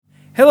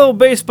Hello,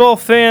 baseball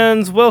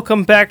fans.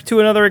 Welcome back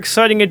to another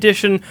exciting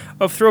edition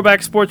of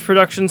Throwback Sports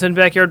Productions and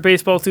Backyard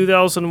Baseball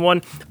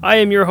 2001. I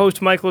am your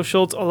host, Michael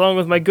Schultz, along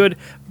with my good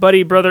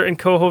buddy, brother, and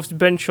co-host,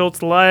 Ben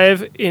Schultz,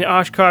 live in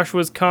Oshkosh,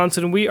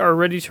 Wisconsin. We are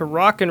ready to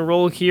rock and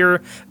roll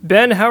here.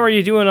 Ben, how are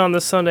you doing on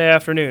this Sunday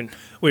afternoon?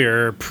 We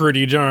are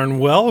pretty darn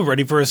well,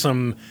 ready for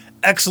some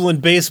excellent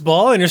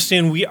baseball. I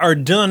understand we are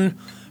done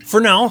for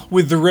now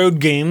with the road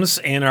games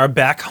and are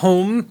back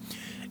home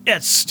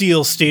at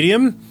Steel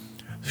Stadium.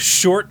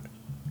 Short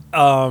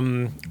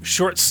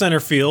center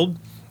field.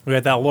 We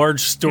got that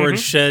large storage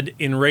shed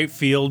in right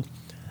field,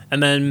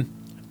 and then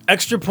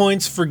extra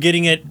points for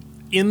getting it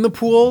in the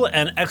pool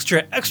and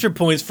extra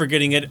points for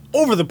getting it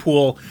over the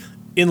pool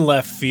in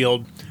left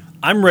field.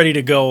 I'm ready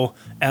to go,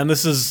 and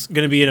this is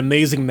going to be an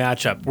amazing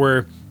matchup.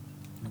 We're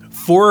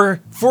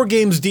four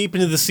games deep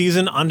into the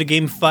season, on to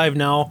Game 5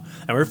 now,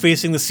 and we're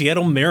facing the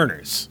Seattle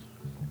Mariners.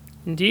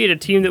 Indeed, a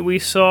team that we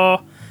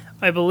saw,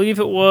 I believe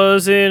it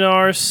was in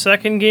our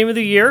second game of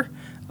the year.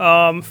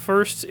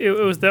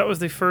 That was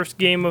the first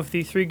game of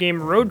the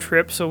 3-game road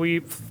trip, so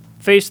we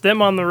faced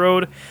them on the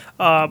road.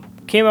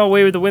 Came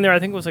away with the win there. I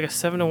think it was like a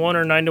 7-1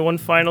 or 9-1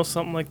 final,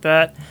 something like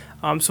that.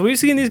 So we've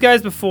seen these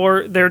guys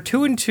before. They're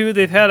 2-2.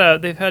 They've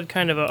had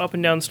kind of an up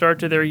and down start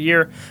to their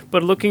year,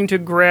 but looking to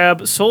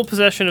grab sole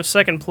possession of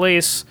second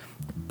place,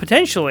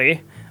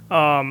 potentially.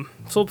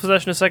 Sole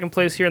possession of second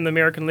place here in the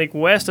American League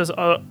West, as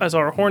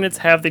our Hornets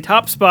have the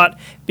top spot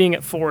being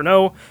at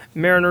 4-0.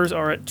 Mariners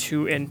are at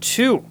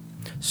 2-2.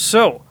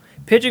 So,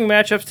 pitching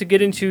matchups to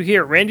get into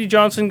here. Randy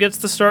Johnson gets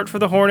the start for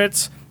the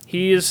Hornets.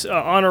 He is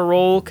on a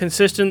roll,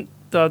 consistent,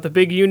 the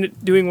big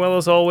unit doing well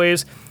as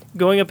always,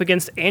 going up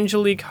against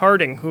Angelique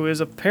Harding, who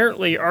is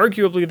apparently,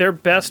 arguably, their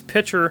best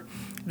pitcher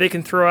they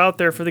can throw out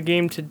there for the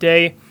game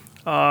today.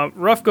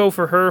 Rough go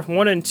for her,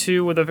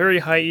 1-2 with a very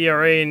high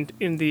ERA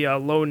in the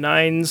low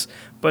 9s,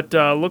 but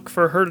look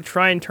for her to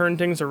try and turn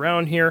things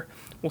around here.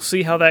 We'll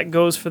see how that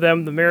goes for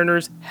them. The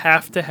Mariners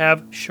have to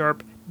have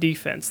sharp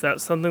defense.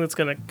 That's something that's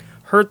going to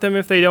hurt them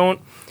if they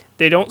don't.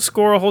 They don't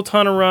score a whole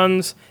ton of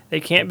runs. They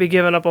can't be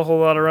giving up a whole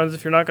lot of runs.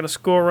 If you're not going to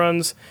score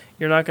runs,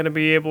 you're not going to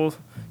be able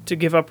to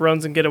give up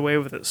runs and get away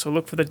with it. So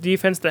look for the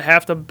defense to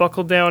have to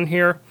buckle down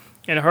here,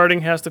 and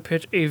Harding has to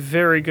pitch a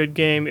very good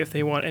game if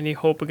they want any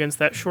hope against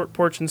that short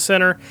porch and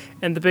center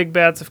and the big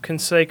bats of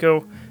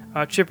Canseco.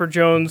 Chipper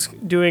Jones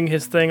doing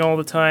his thing all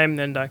the time,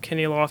 and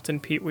Kenny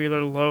Lofton, Pete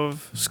Wheeler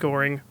love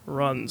scoring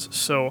runs.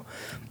 So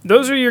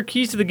those are your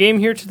keys to the game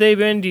here today,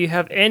 Ben. Do you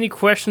have any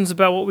questions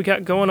about what we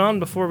got going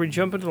on before we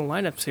jump into the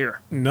lineups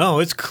here? No,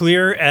 it's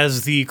clear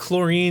as the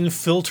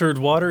chlorine-filtered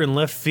water in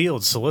left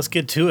field, so let's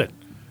get to it.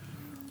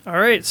 All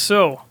right,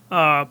 so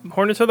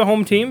Hornets are the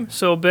home team.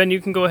 So, Ben,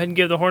 you can go ahead and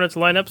give the Hornets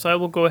lineups. I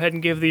will go ahead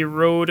and give the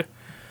road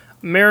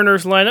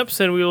Mariners lineups,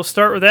 and we will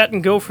start with that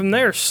and go from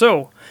there.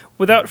 So,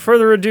 without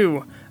further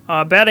ado,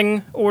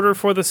 batting order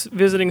for the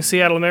visiting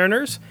Seattle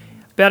Mariners.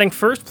 Batting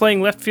first, playing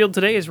left field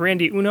today, is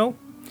Randy Uno.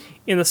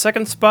 In the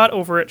second spot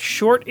over at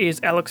short is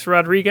Alex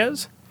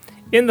Rodriguez.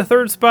 In the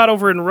third spot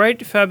over in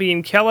right,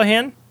 Fabian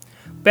Callahan.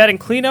 Batting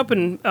cleanup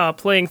and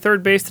playing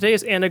third base today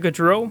is Anna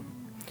Gaudreau.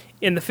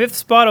 In the fifth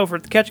spot over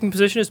at the catching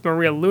position is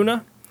Maria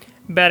Luna.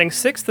 Batting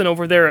sixth and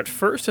over there at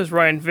first is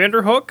Ryan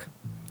Vanderhook.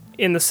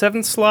 In the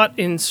seventh slot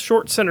in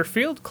short center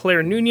field,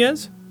 Claire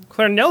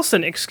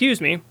Nelson,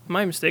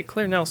 my mistake,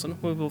 Claire Nelson.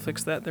 We will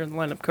fix that there in the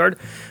lineup card.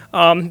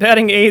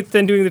 Batting eighth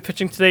and doing the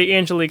pitching today,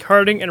 Angelique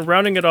Harding, and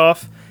rounding it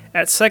off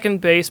at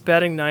second base,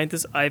 batting ninth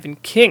is Ivan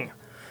King.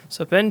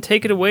 So Ben,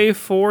 take it away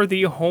for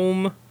the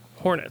home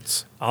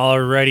Hornets.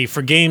 Alrighty,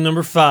 for game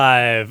number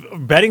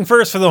 5. Batting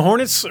first for the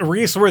Hornets,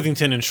 Reese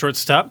Worthington in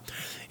shortstop.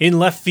 In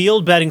left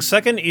field, batting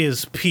second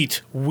is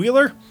Pete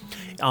Wheeler.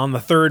 On the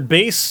third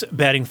base,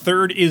 batting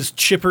third is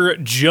Chipper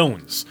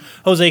Jones.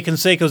 Jose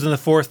Canseco's in the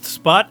fourth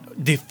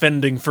spot,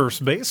 defending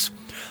first base.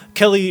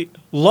 Kelly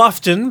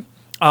Lofton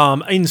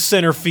in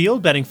center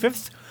field, batting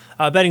fifth.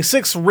 Batting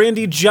sixth,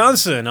 Randy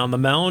Johnson on the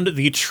mound,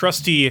 the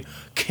trusty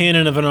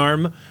cannon of an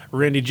arm,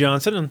 Randy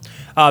Johnson.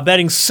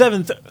 Batting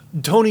seventh,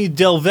 Tony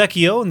Del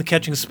Vecchio in the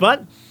catching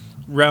spot.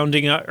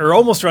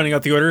 Almost rounding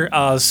out the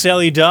order,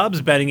 Sally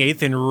Dobbs batting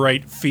eighth in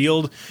right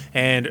field,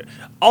 and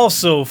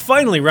also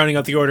finally rounding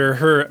out the order,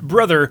 her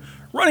brother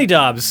Ronnie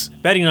Dobbs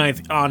batting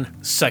ninth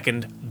on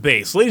second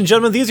base. Ladies and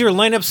gentlemen, these are your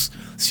lineups: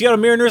 Seattle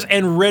Mariners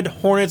and Red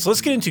Hornets. Let's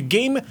get into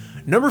game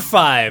number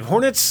 5.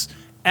 Hornets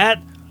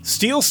at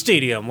Steel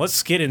Stadium.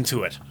 Let's get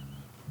into it.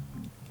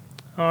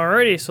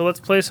 Alrighty, so let's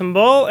play some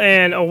ball,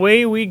 and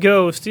away we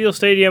go. Steel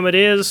Stadium it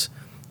is.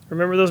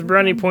 Remember those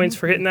brownie points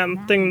for hitting that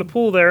thing in the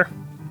pool there.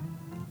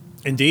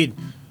 Indeed.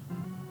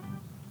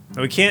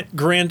 Now, we can't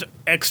grant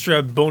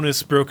extra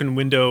bonus broken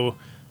window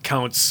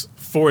counts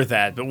for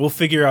that, but we'll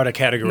figure out a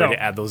category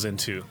to add those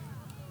into.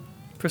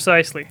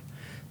 Precisely.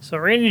 So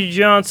Randy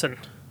Johnson,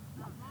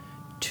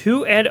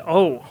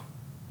 2-0.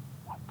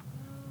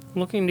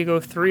 Looking to go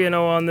 3-0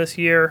 on this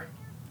year.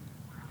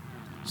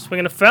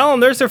 Swinging a foul,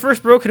 and there's their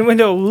first broken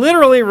window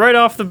literally right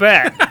off the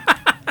bat.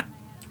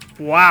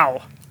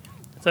 Wow.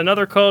 It's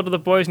another call to the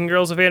boys and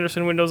girls of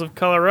Anderson Windows of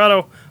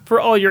Colorado for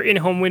all your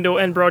in-home window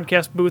and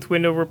broadcast booth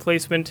window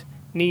replacement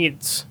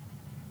needs.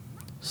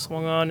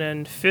 Swung on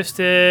and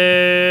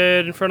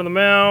fisted in front of the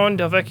mound.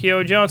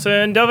 Delvecchio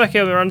Johnson.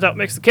 Delvecchio runs out,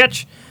 makes the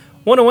catch.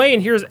 One away,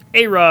 and here's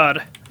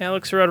A-Rod,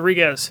 Alex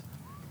Rodriguez,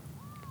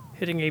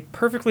 hitting a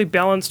perfectly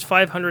balanced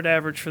 500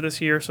 average for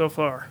this year so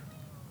far.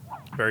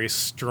 Very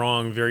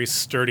strong, very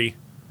sturdy.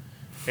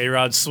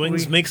 A-Rod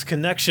swings, makes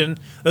connection.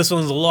 This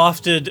one's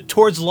lofted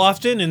towards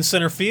Lofton in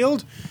center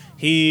field.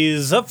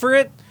 He's up for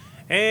it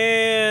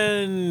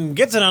and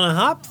gets it on a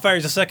hop.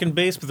 Fires to second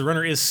base, but the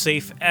runner is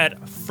safe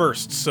at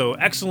first. So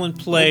excellent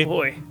play. Oh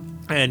boy.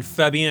 And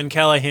Fabian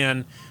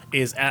Callahan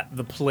is at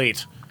the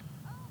plate.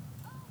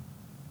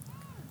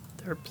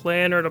 Their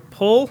plan are to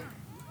pull.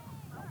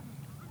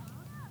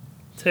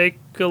 Take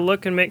a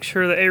look and make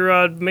sure that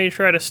A-Rod may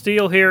try to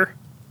steal here.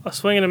 A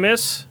swing and a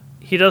miss.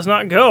 He does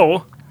not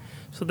go.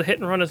 So the hit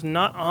and run is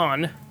not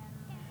on.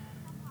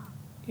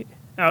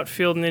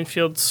 Outfield and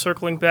infield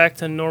circling back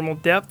to normal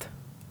depth.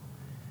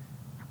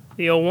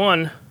 The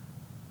 0-1.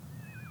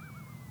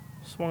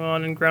 Swung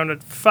on and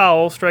grounded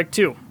foul. Strike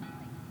 2.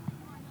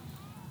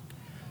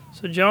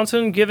 So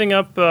Johnson giving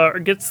up,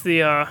 gets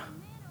an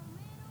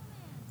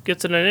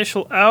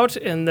initial out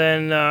and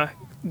then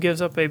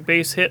gives up a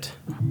base hit.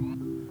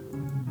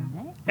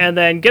 And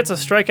then gets a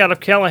strikeout of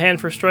Callahan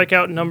for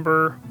strikeout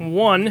number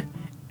 1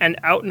 and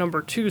out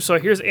number 2. So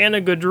here's Anna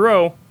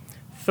Gaudreau,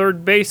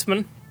 third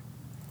baseman.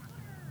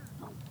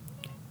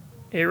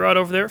 A-Rod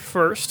over there at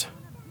first.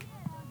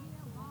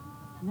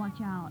 Watch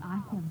out,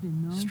 I have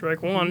been known.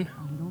 Strike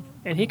 1.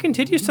 And he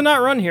continues to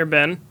not run here,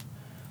 Ben.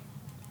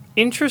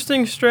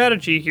 Interesting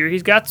strategy here.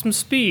 He's got some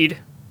speed,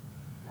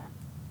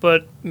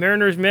 but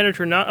Mariners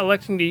manager not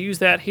electing to use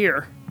that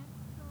here.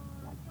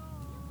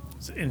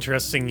 It's an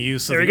interesting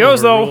use of There the he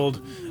goes, though.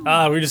 overruled.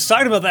 We were just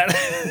talking about that.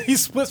 He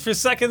splits for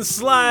second,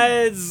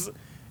 slides,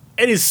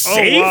 and he's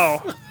safe.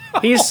 Oh, wow.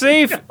 He's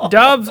safe.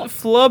 Dobbs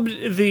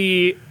flubbed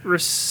the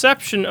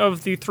reception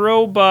of the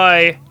throw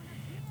by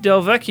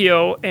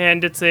Delvecchio,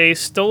 and it's a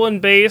stolen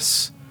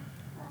base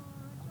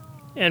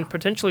and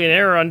potentially an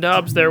error on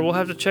Dobbs there. We'll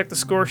have to check the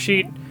score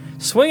sheet.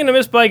 Swing and a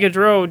miss by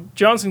Gaudreau.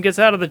 Johnson gets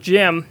out of the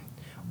jam.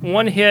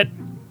 1 hit,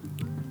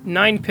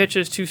 9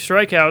 pitches, 2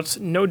 strikeouts.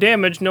 No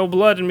damage, no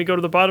blood, and we go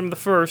to the bottom of the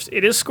first.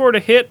 It is scored a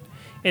hit,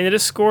 and it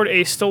is scored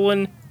a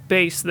stolen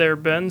base there,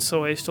 Ben.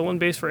 So a stolen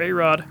base for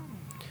A-Rod.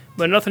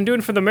 But nothing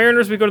doing for the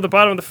Mariners. We go to the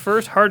bottom of the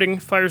first. Harding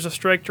fires a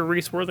strike to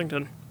Reese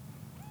Worthington.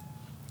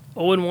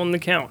 0-1 the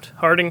count.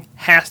 Harding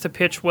has to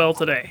pitch well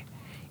today.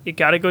 You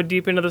got to go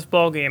deep into this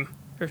ball game.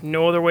 There's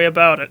no other way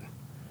about it.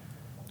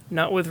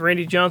 Not with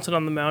Randy Johnson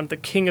on the mound, the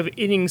king of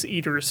innings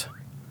eaters.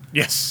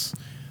 Yes.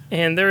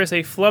 And there is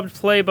a flubbed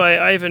play by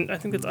Ivan. I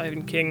think that's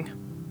Ivan King.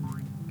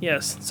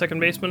 Yes, second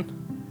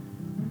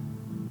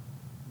baseman.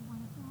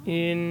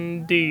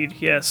 Indeed,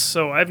 yes.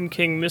 So Ivan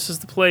King misses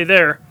the play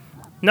there.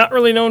 Not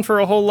really known for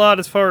a whole lot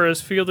as far as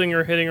fielding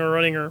or hitting or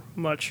running or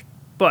much,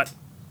 but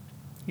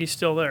he's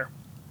still there.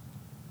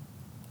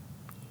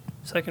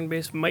 Second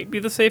base might be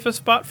the safest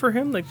spot for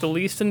him, like the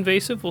least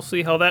invasive. We'll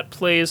see how that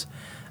plays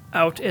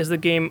out as the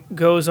game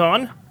goes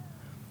on.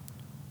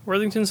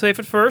 Worthington safe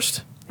at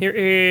first. Here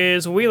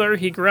is Wheeler.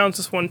 He grounds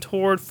this one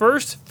toward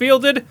first.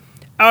 Fielded.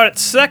 Out at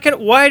second.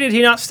 Why did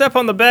he not step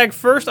on the bag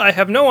first? I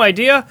have no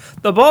idea.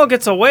 The ball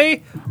gets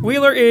away.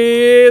 Wheeler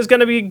is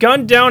going to be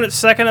gunned down at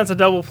second. That's a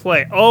double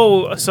play.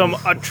 Oh, some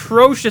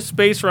atrocious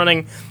base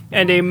running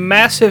and a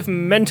massive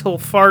mental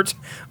fart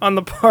on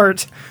the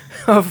part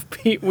of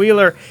Pete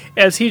Wheeler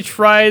as he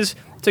tries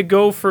to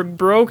go for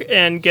broke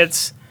and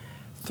gets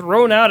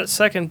thrown out at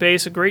second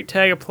base. A great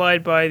tag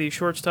applied by the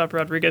shortstop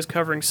Rodriguez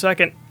covering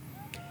second.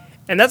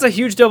 And that's a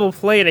huge double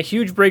play and a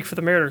huge break for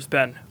the Mariners,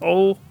 Ben.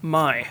 Oh,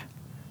 my.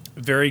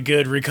 Very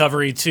good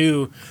recovery,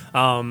 too.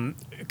 A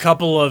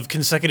couple of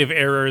consecutive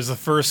errors. The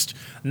first,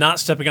 not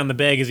stepping on the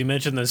bag, as you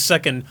mentioned. The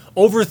second,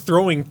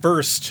 overthrowing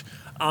first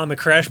on the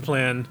crash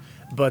plan.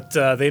 But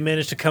they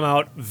managed to come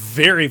out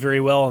very,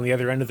 very well on the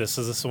other end of this,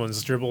 as this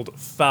one's dribbled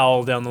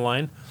foul down the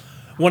line.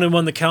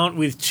 1-1 the count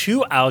with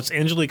 2 outs.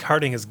 Angelique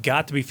Harding has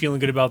got to be feeling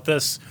good about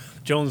this.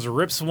 Jones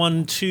rips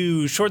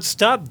 1-2,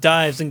 shortstop,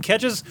 dives and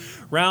catches,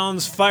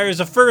 rounds, fires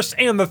a first,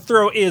 and the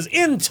throw is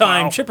in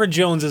time. Wow. Chipper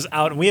Jones is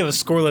out, and we have a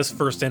scoreless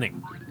first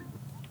inning.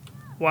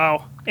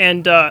 Wow.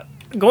 And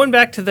going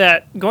back to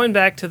that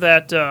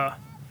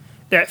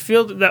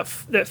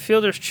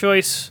fielder's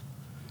choice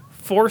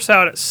force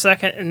out at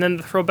second and then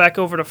the throw back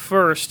over to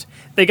first.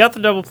 They got the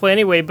double play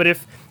anyway, but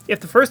if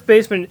the first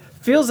baseman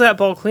feels that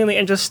ball cleanly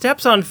and just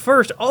steps on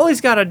first, all he's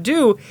got to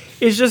do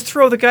is just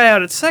throw the guy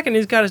out at second.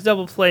 He's got his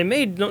double play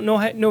made.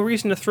 No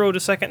reason to throw to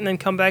second and then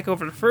come back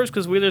over to first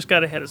because Wheeler's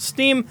got a head of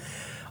steam.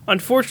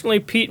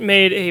 Unfortunately, Pete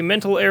made a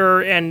mental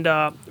error and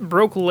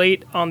broke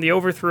late on the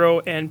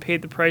overthrow and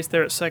paid the price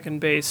there at second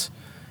base.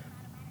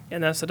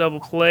 And that's a double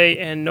play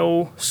and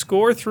no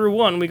score through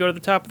 1. We go to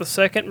the top of the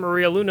second.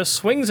 Maria Luna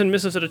swings and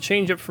misses at a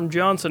changeup from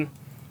Johnson.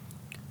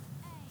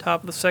 Top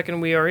of the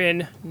second we are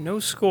in. No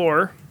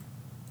score.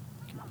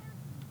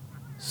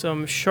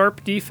 Some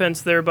sharp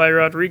defense there by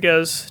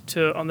Rodriguez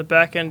on the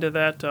back end of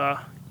that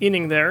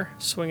inning there.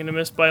 Swing and a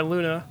miss by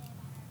Luna.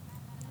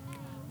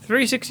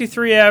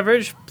 363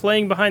 average,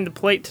 playing behind the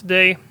plate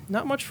today.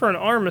 Not much for an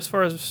arm as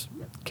far as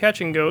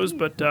catching goes,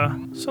 but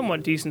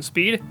somewhat decent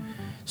speed.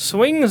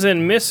 Swings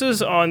and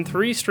misses on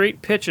 3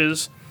 straight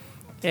pitches,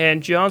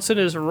 and Johnson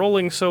is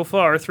rolling so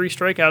far. 3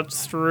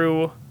 strikeouts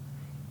through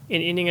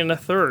an inning and a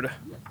third.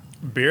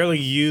 Barely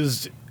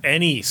used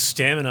any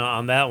stamina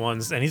on that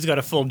one, and he's got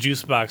a full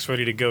juice box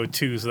ready to go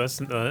too, so that's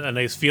a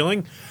nice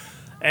feeling.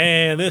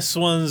 And this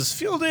one's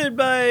fielded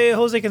by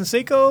Jose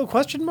Canseco,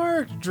 question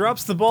mark,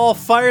 drops the ball,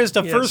 fires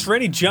to first.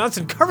 Randy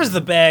Johnson covers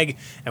the bag,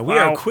 and we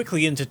are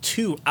quickly into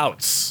 2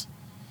 outs.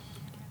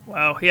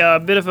 Wow, yeah, a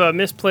bit of a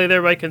misplay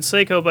there by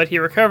Canseco, but he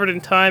recovered in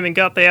time and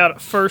got the out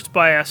at first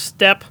by a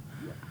step.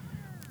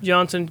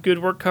 Johnson, good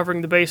work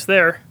covering the base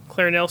there.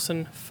 Claire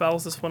Nelson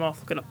fouls this one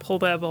off, looking to pull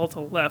that ball to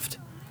left.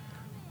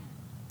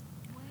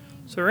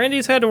 So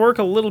Randy's had to work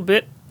a little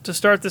bit to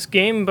start this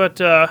game, but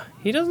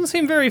he doesn't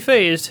seem very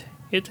phased.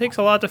 It takes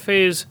a lot to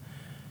phase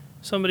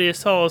somebody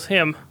as tall as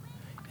him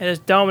and as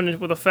dominant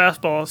with a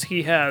fastball as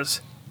he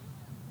has.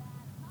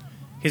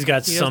 He's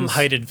got some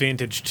height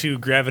advantage, too.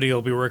 Gravity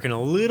will be working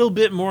a little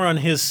bit more on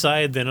his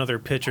side than other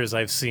pitchers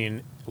I've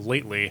seen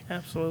lately.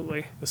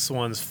 Absolutely. This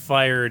one's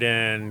fired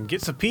and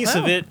gets a piece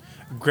of it.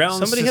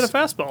 Somebody hit a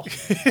fastball.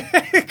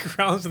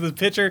 Grounds to the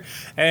pitcher,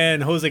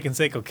 and Jose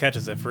Canseco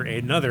catches it for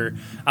another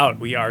out.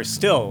 We are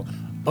still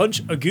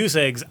bunch of goose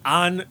eggs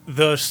on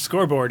the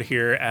scoreboard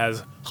here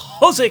as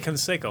Jose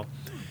Canseco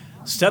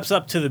steps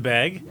up to the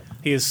bag.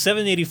 He is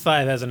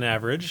 785 as an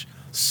average.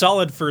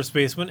 Solid first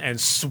baseman, and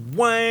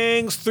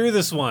swings through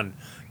this one.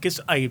 Gets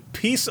a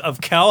piece of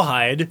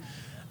cowhide.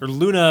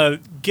 Luna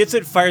gets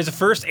it, fires it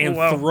first, and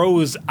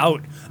throws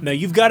out. Now,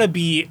 you've got to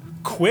be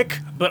quick,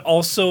 but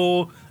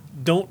also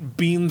don't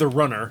bean the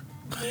runner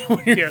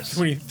when you're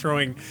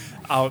throwing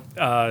out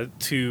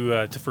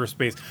to first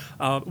base.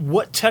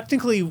 What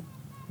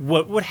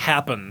would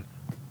happen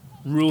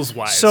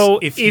rules-wise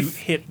if you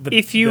hit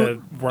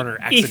the runner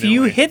accidentally? If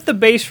you hit the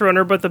base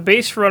runner, but the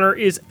base runner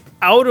is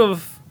out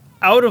of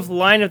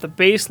line of the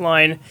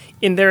baseline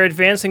in their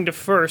advancing to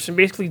first and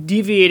basically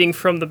deviating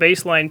from the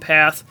baseline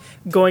path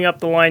going up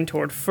the line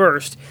toward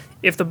first.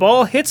 If the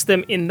ball hits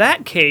them in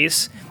that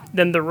case,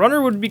 then the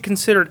runner would be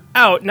considered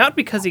out, not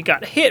because he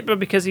got hit, but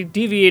because he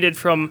deviated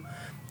from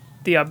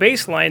the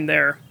baseline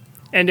there,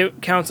 and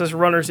it counts as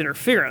runner's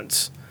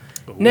interference.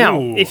 Ooh.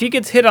 Now, if he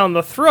gets hit on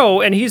the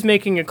throw and he's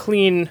making a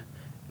clean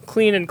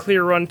and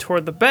clear run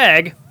toward the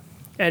bag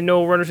and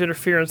no runner's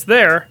interference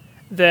there,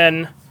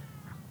 then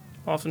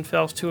Lofton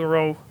fouls 2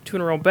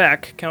 in a row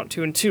back, count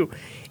 2-2.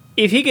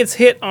 If he gets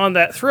hit on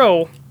that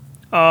throw,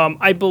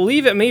 I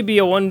believe it may be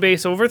a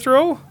 1-base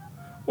overthrow,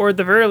 or at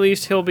the very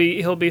least he'll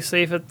be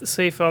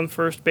safe on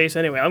first base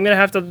anyway. I'm gonna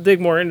have to dig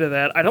more into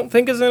that. I don't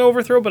think it's an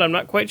overthrow, but I'm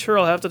not quite sure.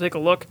 I'll have to take a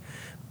look.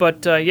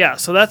 But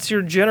so that's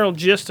your general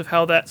gist of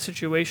how that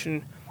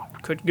situation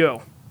could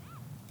go.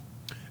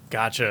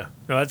 Gotcha.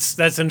 No,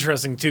 that's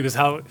interesting too,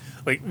 because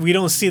we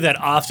don't see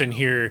that often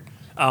here.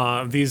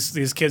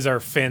 These kids are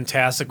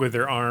fantastic with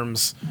their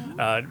arms,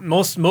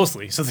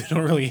 mostly, so they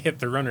don't really hit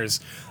the runners.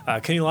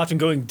 Kenny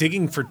Lofton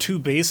digging for 2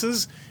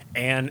 bases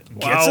and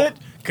gets it,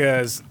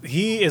 because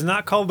he is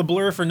not called the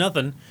Blur for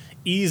nothing.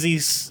 Easy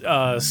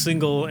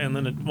single and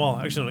then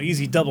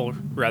easy double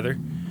rather.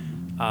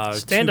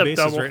 Stand-up 2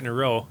 bases double right in a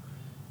row.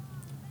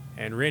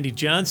 And Randy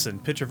Johnson,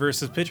 pitcher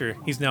versus pitcher,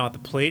 he's now at the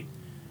plate,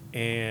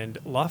 and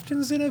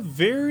Lofton's in a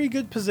very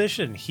good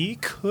position. He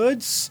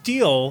could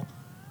steal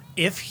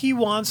if he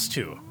wants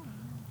to.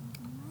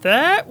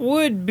 That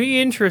would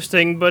be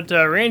interesting, but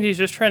Randy's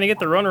just trying to get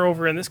the runner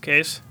over in this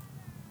case.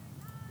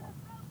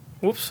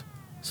 Whoops.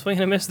 Swing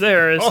and a miss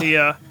there as he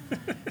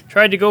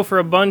tried to go for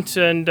a bunt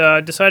and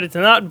decided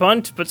to not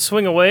bunt, but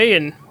swing away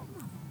and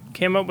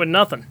came up with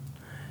nothing.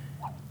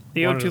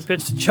 The 0-2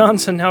 pitch to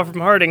Johnson now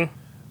from Harding.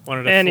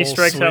 And he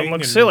strikes out and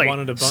looks silly.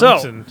 Wanted a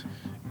bunt and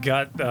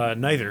got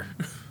neither.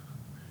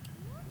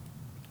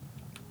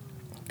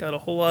 Got a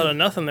whole lot of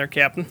nothing there,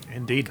 Captain.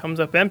 Indeed. Comes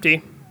up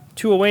empty.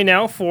 2 away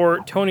now for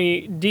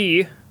Tony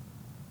D.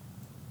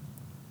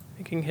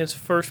 Making his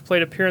first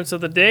plate appearance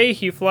of the day.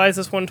 He flies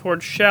this one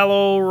towards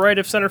shallow right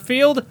of center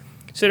field.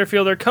 Center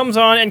fielder comes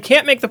on and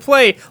can't make the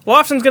play.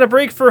 Lofton's going to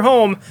break for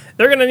home.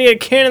 They're going to need a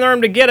cannon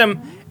arm to get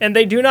him, and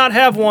they do not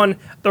have one.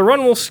 The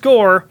run will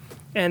score,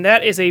 and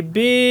that is a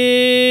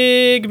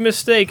big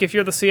mistake if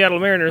you're the Seattle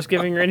Mariners,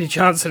 giving Randy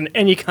Johnson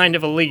any kind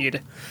of a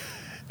lead.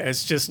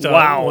 It's just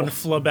one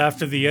flub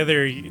after the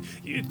other.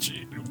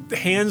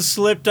 Hands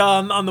slipped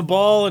on the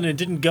ball, and it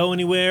didn't go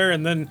anywhere,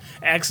 and then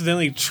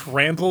accidentally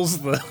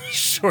tramples the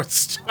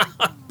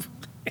shortstop.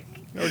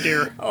 Oh,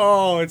 dear.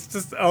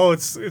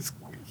 It's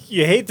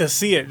you hate to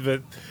see it,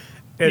 but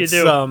it's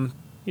you do.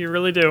 You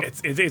really do.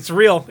 It's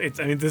real.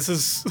 This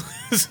is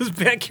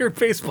backyard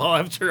baseball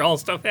after all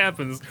stuff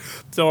happens.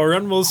 So a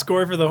run will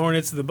score for the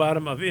Hornets at the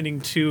bottom of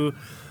inning 2.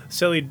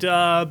 Sally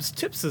Dobbs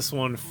tips this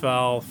one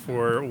foul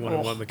for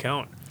 1-1 the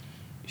count.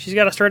 She's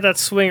got to start that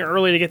swing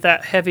early to get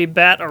that heavy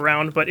bat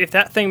around, but if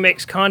that thing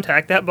makes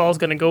contact, that ball's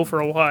going to go for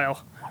a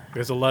while.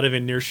 There's a lot of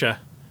inertia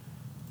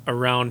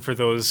around for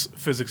those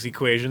physics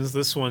equations.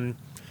 This one,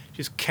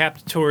 she's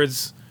capped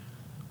towards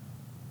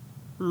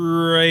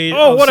right.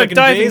 Oh, on what a second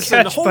diving base,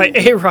 catch by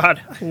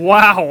A-Rod.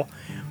 Wow.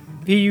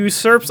 He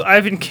usurps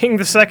Ivan King,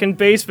 the second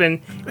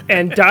baseman,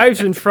 and dives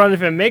in front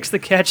of him, makes the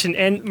catch,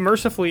 and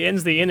mercifully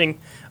ends the inning.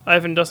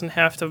 Ivan doesn't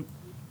have to,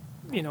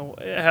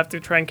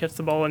 try and catch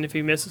the ball, and if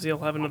he misses, he'll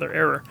have another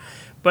error.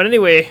 But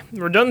anyway,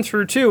 we're done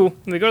through 2.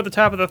 We go to the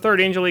top of the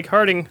 3rd. Angelique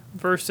Harding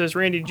versus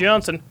Randy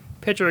Johnson.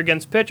 Pitcher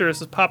against pitcher.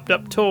 This is popped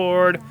up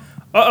toward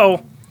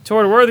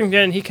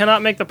Worthington. He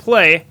cannot make the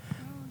play.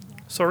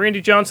 So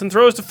Randy Johnson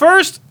throws to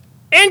first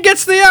and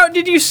gets the out.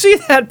 Did you see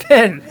that,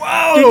 Ben?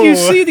 Whoa! Did you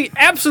see the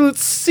absolute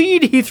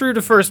seed he threw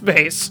to first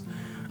base?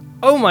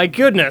 Oh my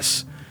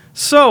goodness.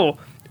 So,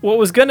 what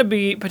was going to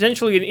be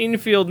potentially an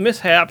infield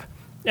mishap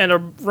and a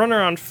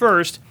runner on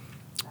first,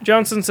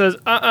 Johnson says,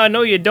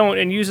 no you don't,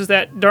 and uses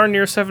that darn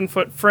near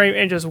 7-foot frame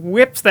and just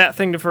whips that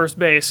thing to first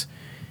base.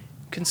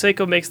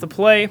 Canseco makes the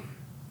play.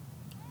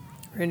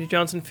 Randy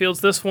Johnson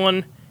fields this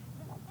one,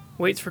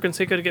 waits for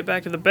Canseco to get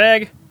back to the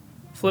bag,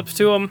 flips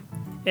to him,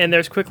 and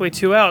there's quickly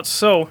 2 outs,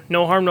 so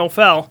no harm, no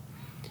foul.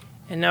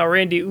 And now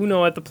Randy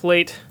Uno at the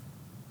plate.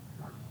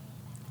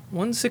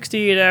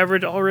 168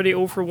 average, already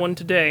 0 for 1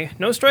 today.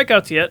 No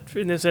strikeouts yet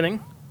in this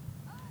inning.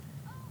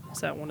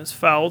 As that one is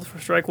fouled for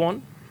strike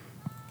 1.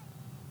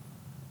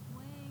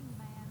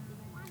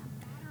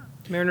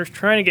 Mariners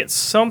trying to get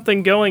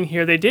something going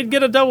here. They did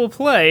get a double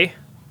play.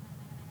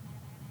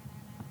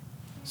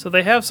 So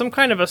they have some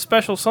kind of a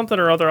special something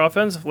or other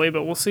offensively,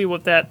 but we'll see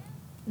what that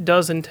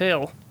does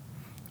entail.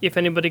 If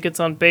anybody gets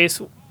on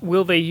base,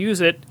 will they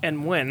use it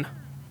and when?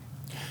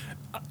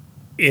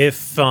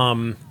 If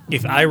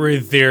I were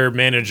their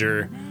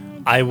manager,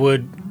 I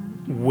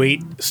would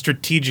wait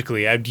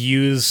strategically. I'd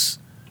use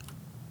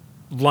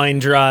line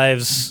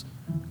drives,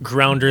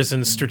 grounders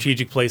in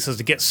strategic places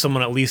to get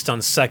someone at least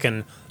on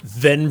second,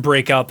 then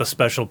break out the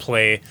special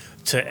play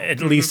to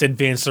at least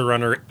advance the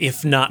runner,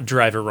 if not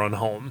drive a run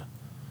home.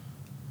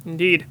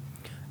 Indeed.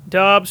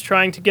 Dobbs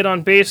trying to get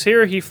on base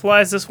here. He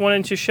flies this one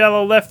into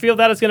shallow left field.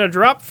 That is going to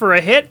drop for a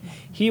hit.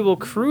 He will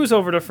cruise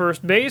over to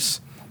first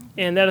base.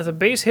 And that is a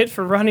base hit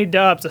for Ronnie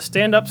Dobbs, a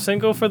stand-up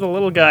single for the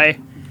little guy.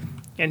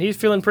 And he's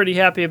feeling pretty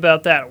happy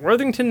about that.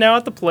 Worthington now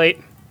at the plate.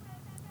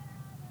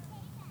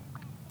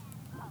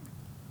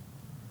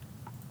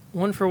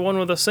 1 for 1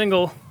 with a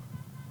single.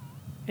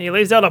 And he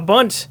lays out a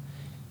bunt.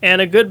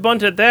 And a good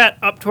bunt at that,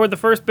 up toward the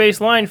first base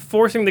line,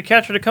 forcing the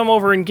catcher to come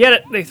over and get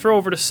it. They throw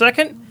over to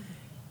second.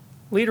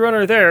 Lead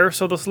runner there,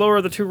 so the slower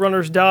of the 2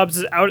 runners, Dobbs,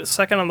 is out at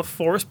second on the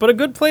force, but a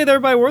good play there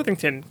by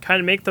Worthington. Kind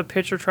of make the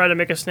pitcher try to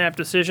make a snap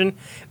decision.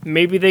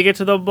 Maybe they get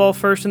to the ball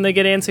first and they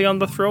get antsy on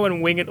the throw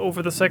and wing it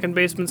over the second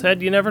baseman's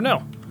head. You never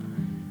know.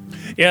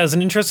 Yeah, it's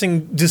an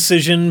interesting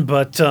decision,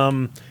 but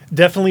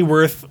definitely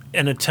worth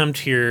an attempt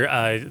here.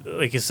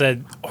 Like you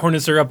said,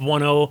 Hornets are up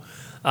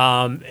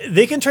 1-0.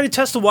 They can try to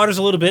test the waters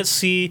a little bit,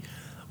 see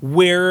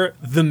where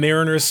the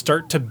Mariners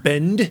start to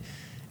bend,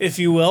 if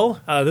you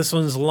will. This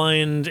one's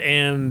lined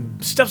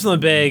and steps on the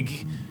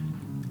bag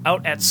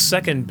out at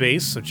second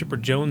base. So Chipper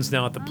Jones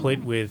now at the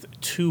plate with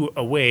 2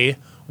 away,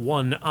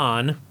 1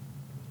 on,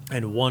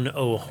 and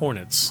 1-0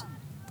 Hornets.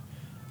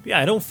 Yeah,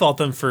 I don't fault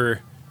them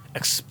for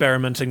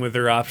experimenting with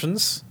their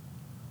options.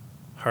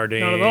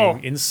 Harding Not at all.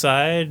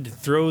 inside,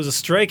 throws a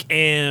strike,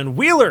 and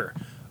Wheeler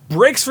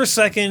breaks for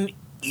second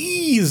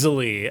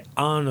easily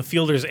on the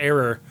fielder's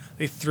error.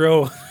 They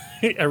throw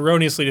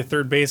erroneously to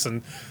third base,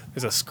 and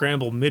there's a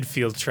scramble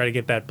midfield to try to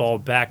get that ball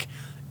back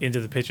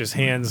into the pitcher's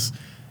hands,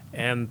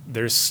 and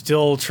they're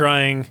still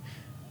trying.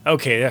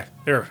 Okay,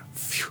 they're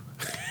phew.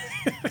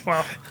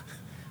 Wow.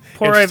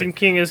 Poor Ivan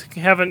King is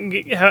having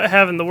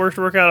the worst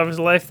workout of his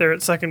life there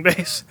at second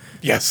base.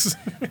 Yes.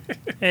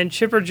 And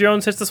Chipper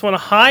Jones hits this one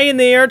high in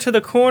the air to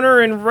the corner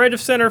and right of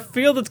center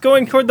field. It's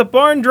going toward the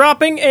barn,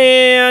 dropping,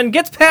 and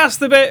gets past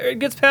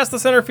the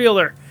center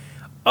fielder.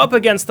 Up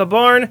against the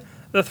barn.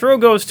 The throw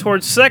goes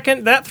towards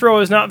second. That throw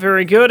is not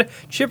very good.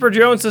 Chipper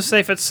Jones is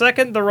safe at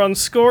second. The run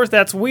scores.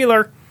 That's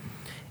Wheeler.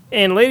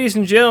 And ladies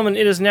and gentlemen,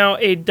 it is now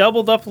a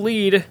doubled-up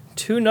lead,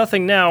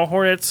 2-0 now.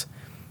 Hornets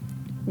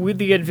with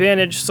the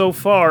advantage so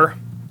far.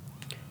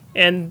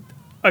 And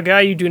a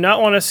guy you do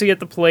not want to see at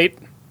the plate,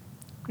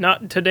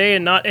 not today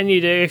and not any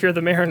day if you're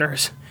the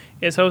Mariners,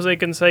 is Jose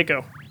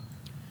Canseco.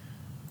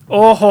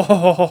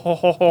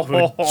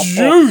 Oh,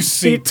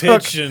 Juicy he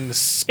took pitch and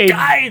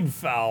skied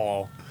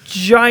foul.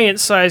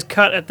 Giant-sized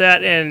cut at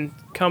that end,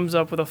 comes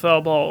up with a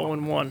foul ball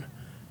 0-1.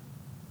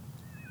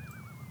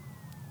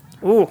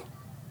 Ooh.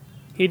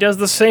 He does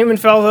the same and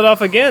fouls it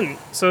off again.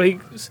 So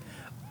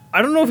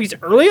I don't know if he's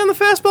early on the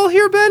fastball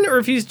here, Ben, or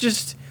if he's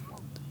just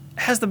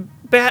has the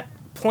bat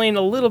playing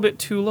a little bit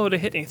too low to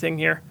hit anything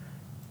here.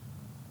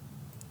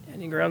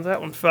 And he grounds that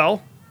one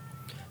foul.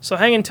 So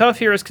hanging tough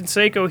here is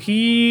Canseco.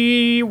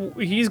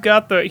 He's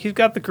got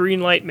the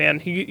green light, man.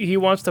 He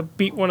wants to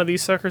beat one of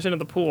these suckers into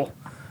the pool.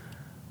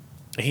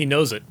 He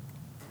knows it.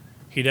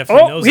 He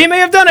definitely knows he it. may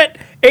have done it.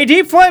 A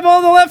deep fly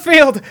ball to left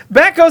field.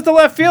 Back goes the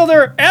left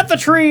fielder at the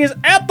trees,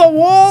 at the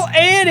wall,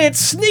 and it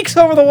sneaks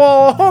over the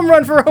wall. A home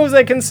run for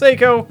Jose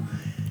Canseco.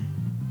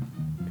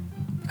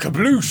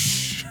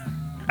 Kabloosh!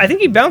 I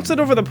think he bounced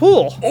it over the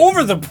pool.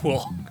 Over the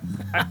pool.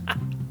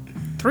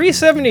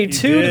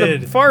 372 to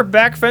the far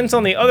back fence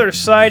on the other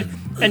side,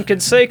 and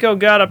Canseco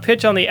got a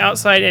pitch on the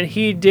outside, and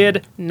he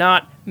did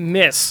not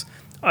miss.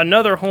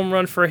 Another home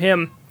run for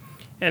him,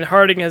 and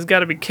Harding has got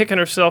to be kicking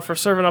herself for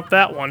serving up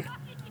that one.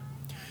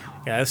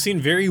 Yeah, I've seen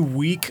very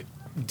weak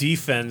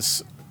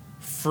defense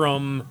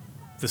from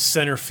the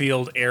center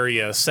field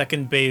area.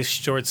 Second base,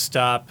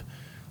 shortstop,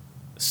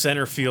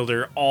 center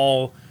fielder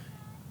all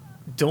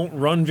don't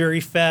run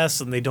very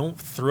fast and they don't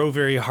throw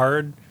very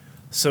hard,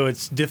 so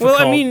it's difficult.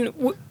 Well, I mean,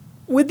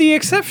 with the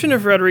exception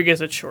of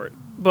Rodriguez at short,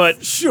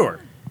 but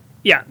sure.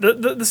 Yeah,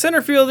 the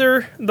center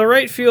fielder, the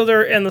right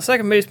fielder, and the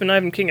second baseman,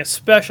 Ivan King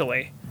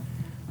especially,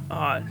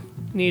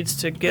 needs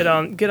to get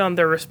on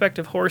their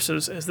respective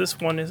horses, as this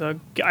one is,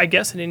 I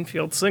guess, an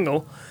infield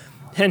single.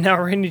 And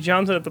now Randy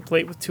Johnson at the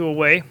plate with 2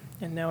 away,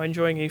 and now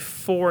enjoying a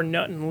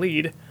 4-0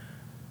 lead.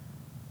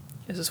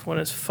 As this one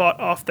is fought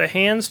off the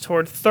hands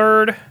toward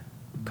third,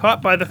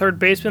 caught by the third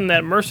baseman,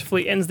 that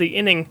mercifully ends the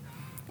inning.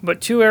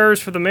 But 2 errors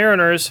for the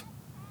Mariners,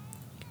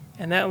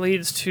 and that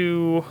leads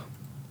to...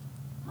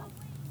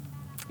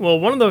 Well,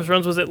 one of those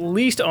runs was at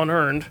least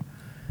unearned.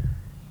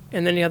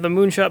 And then you have the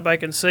moonshot by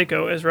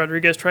Canseco as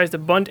Rodriguez tries to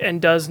bunt and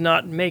does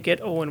not make it,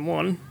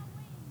 0-1.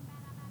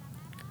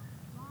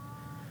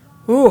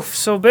 Oof,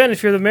 so Ben,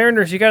 if you're the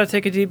Mariners, you got to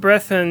take a deep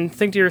breath and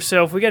think to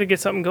yourself, we got to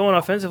get something going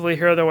offensively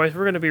here, otherwise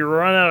we're going to be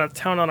run out of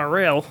town on a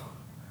rail.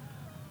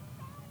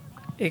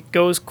 It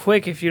goes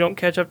quick if you don't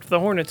catch up to the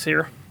Hornets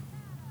here.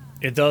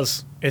 It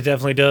does. It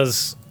definitely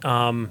does.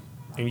 And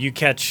you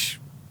catch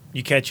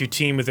your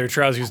team with their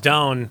trousers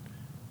down,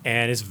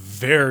 and it's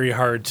very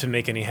hard to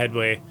make any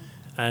headway.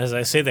 And as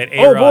I say that,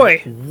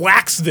 A-Rod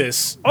whacks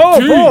this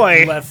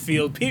deep left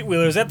field. Pete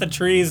Wheeler's at the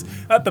trees,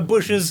 at the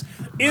bushes,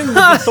 into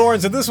the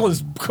thorns, and this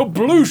one's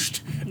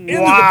kablooshed into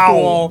the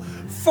pool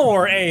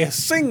for a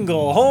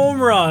single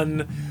home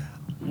run.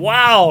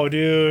 Wow,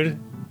 dude.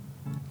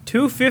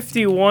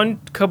 251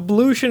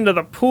 kabloosh into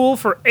the pool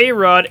for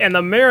A-Rod, and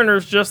the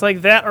Mariners, just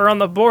like that, are on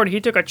the board. He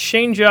took a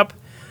changeup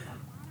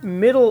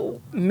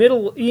middle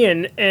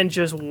in and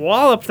just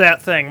walloped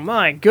that thing.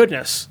 My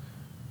goodness.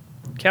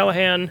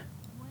 Callahan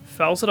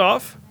fouls it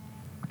off.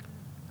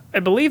 I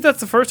believe that's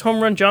the first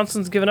home run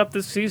Johnson's given up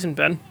this season,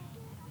 Ben.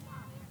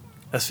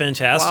 That's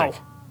fantastic.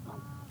 Wow.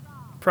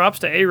 Props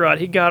to A-Rod.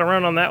 He got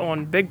around on that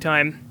one big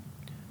time.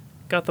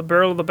 Got the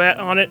barrel of the bat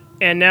on it,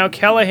 and now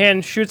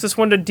Callahan shoots this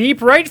one to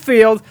deep right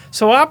field,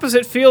 so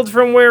opposite field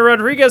from where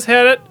Rodriguez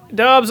had it.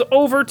 Dobbs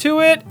over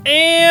to it,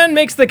 and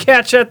makes the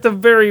catch at the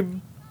very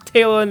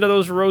tail end of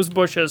those rose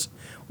bushes.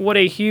 What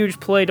a huge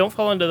play. Don't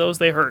fall into those,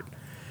 they hurt.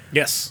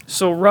 Yes.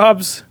 So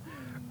robs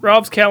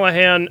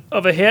Callahan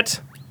of a hit.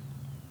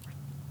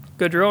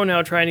 Gaudreau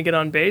now trying to get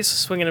on base,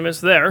 swing and a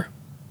miss there.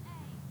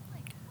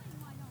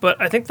 But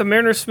I think the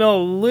Mariners smell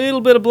a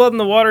little bit of blood in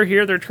the water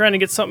here. They're trying to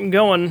get something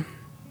going.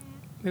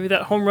 Maybe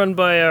that home run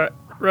by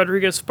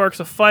Rodriguez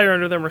sparks a fire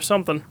under them or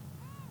something.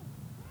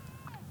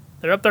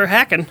 They're up there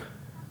hacking.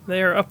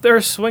 They are up there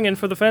swinging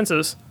for the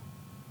fences.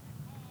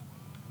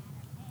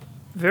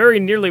 Very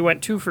nearly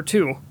went 2 for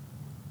 2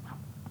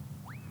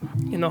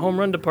 in the home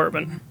run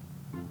department.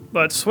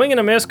 But swing and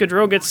a miss,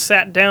 Gaudreau gets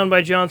sat down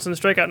by Johnson,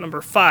 strikeout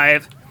number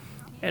 5.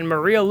 And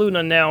Maria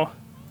Luna now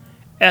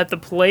at the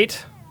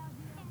plate.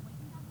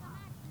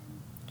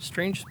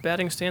 Strangest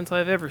batting stance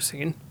I've ever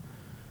seen.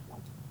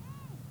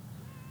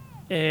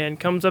 And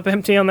comes up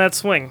empty on that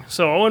swing.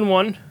 So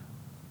 0-1.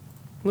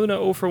 Luna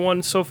 0 for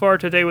 1 so far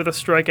today with a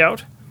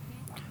strikeout.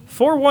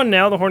 4-1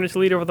 now, the Hornets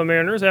lead over the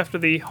Mariners after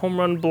the home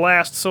run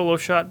blast solo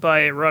shot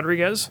by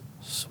Rodriguez.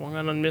 Swung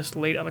on and missed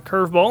late on a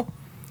curveball.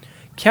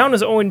 Count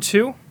is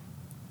 0-2.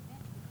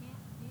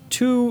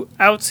 2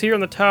 outs here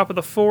in the top of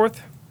the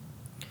 4th.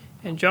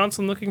 And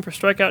Johnson looking for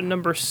strikeout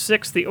number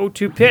 6, the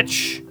 0-2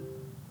 pitch.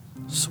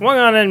 Swung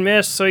on and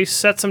missed, so he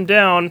sets him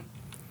down.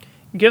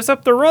 Gives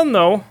up the run,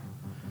 though,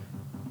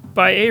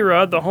 by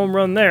A-Rod, the home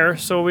run there.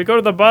 So we go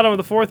to the bottom of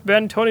the 4th,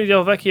 Ben. Tony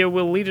Delvecchio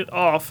will lead it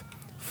off.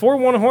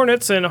 4-1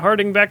 Hornets, and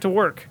Harding back to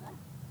work.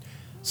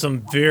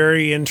 Some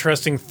very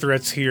interesting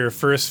threats here.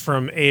 First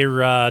from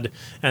A-Rod,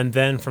 and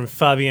then from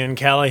Fabian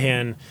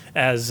Callahan,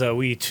 as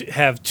we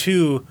have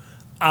 2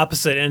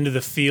 opposite end of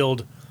the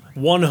field.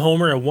 1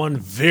 homer and 1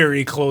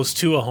 very close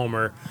to a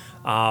homer.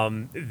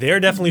 They're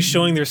definitely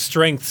showing their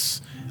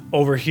strengths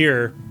over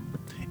here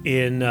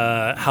in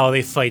how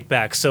they fight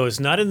back. So it's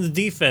not in the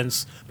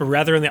defense, but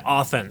rather in the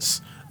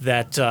offense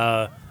that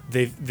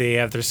they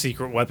have their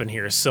secret weapon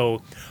here.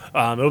 So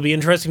it'll be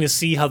interesting to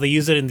see how they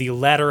use it in the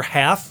latter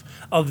half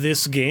of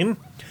this game,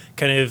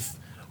 kind of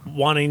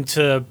wanting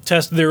to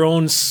test their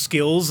own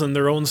skills and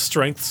their own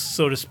strengths,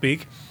 so to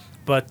speak.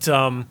 But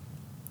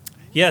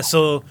yeah,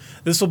 so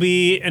this will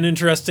be an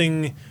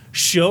interesting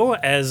show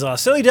as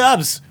Sally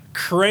Dobbs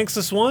cranks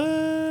this one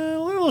a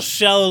little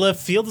shallow left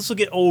field. This will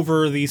get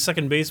over the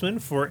second baseman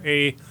for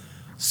a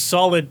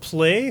Solid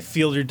play.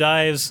 Fielder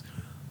dives,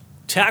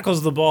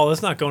 tackles the ball.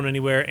 That's not going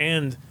anywhere.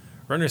 And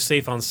runner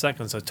safe on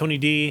second. So Tony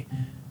D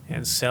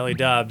and Sally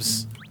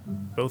Dobbs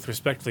both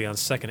respectively on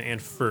second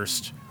and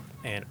first.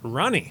 And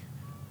Ronnie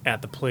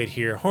at the plate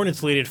here.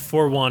 Hornets lead it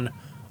 4-1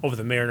 over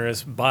the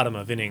Mariners, bottom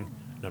of inning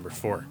number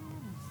 4.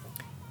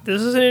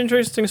 This is an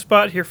interesting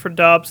spot here for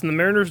Dobbs, and the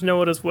Mariners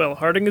know it as well.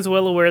 Harding is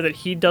well aware that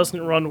he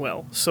doesn't run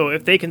well. So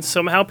if they can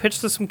somehow pitch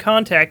to some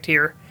contact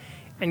here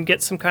and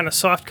get some kind of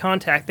soft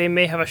contact, they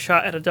may have a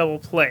shot at a double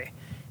play.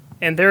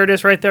 And there it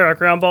is right there, a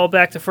ground ball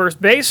back to first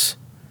base.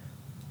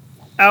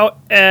 Out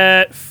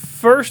at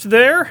first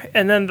there,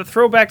 and then the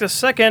throw back to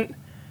second,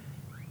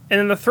 and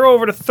then the throw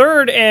over to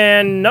third,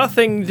 and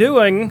nothing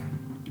doing.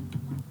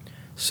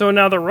 So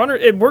now the runner,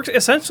 it works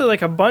essentially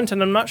like a bunt,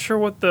 and I'm not sure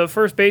what the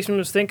first baseman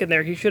was thinking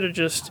there. He should have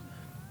just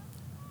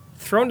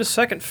thrown to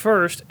second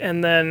first,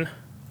 and then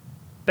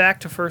back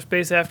to first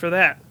base after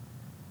that.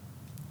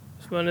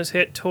 This one is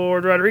hit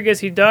toward Rodriguez.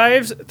 He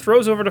dives,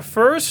 throws over to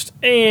first,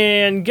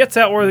 and gets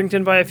out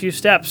Worthington by a few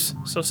steps.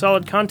 So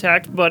solid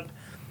contact, but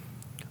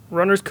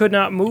runners could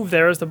not move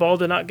there as the ball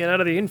did not get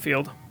out of the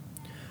infield.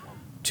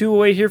 2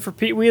 away here for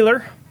Pete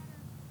Wheeler.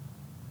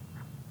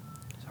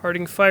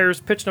 Harding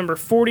fires pitch number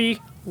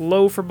 40,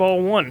 low for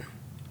ball 1.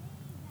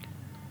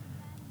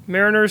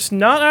 Mariners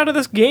not out of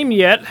this game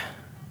yet.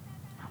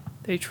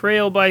 They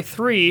trail by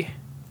 3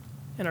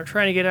 and are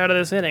trying to get out of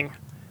this inning.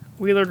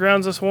 Wheeler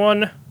grounds this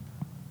one.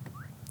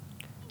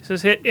 This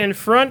is hit in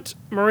front.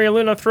 Maria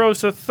Luna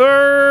throws to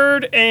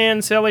third,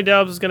 and Sally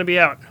Dobbs is going to be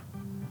out.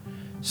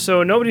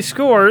 So nobody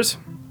scores.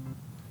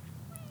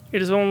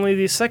 It is only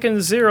the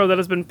second 0 that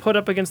has been put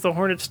up against the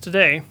Hornets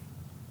today.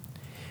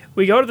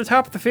 We go to the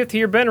top of the 5th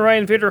here. Ben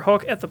Ryan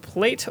Vaderhoek at the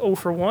plate, 0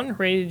 for 1.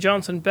 Randy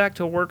Johnson back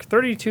to work.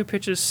 32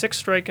 pitches,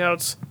 6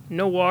 strikeouts,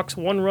 no walks,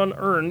 1 run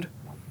earned.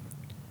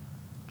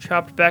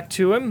 Chopped back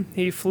to him.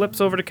 He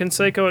flips over to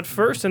Canseco at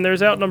first, and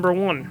there's out number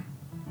 1.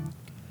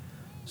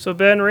 So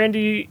Ben,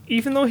 Randy,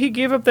 even though he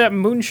gave up that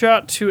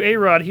moonshot to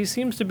A-Rod, he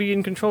seems to be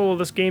in control of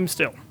this game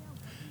still.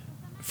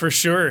 For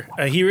sure.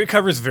 He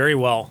recovers very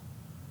well,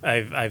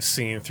 I've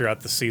seen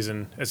throughout the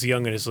season, as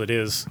young as it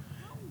is.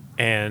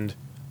 And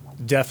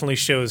definitely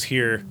shows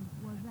here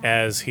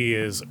as he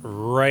is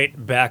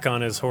right back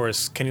on his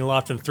horse. Kenny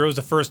Lofton throws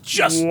to first,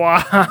 just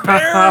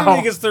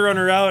barely gets the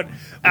runner out.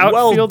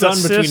 Well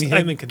done between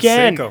him and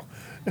Canseco.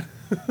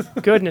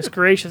 Goodness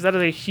gracious, that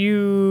is a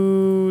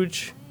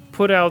huge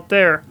put out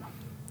there.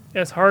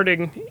 As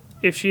Harding,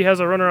 if she has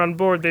a runner on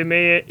board, they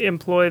may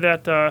employ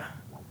that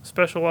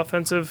special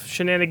offensive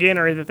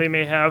shenaniganery that they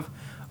may have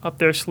up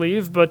their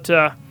sleeve. But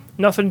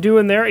nothing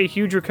doing there. A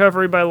huge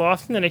recovery by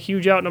Lofton and a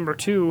huge out number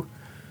 2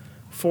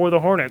 for the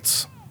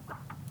Hornets.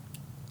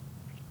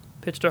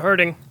 Pitch to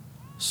Harding.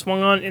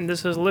 Swung on, and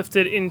this is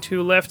lifted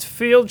into left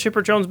field.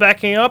 Chipper Jones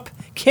backing up.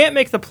 Can't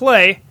make the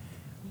play.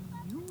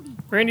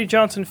 Randy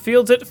Johnson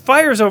fields it,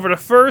 fires over to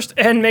first,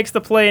 and makes the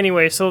play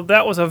anyway. So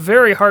that was a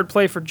very hard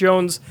play for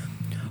Jones.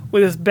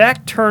 With his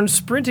back turned,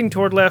 sprinting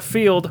toward left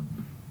field.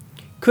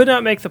 Could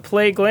not make the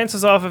play.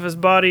 Glances off of his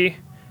body.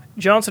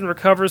 Johnson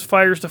recovers,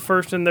 fires to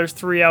first, and there's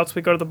 3 outs.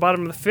 We go to the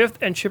bottom of the 5th,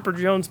 and Chipper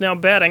Jones now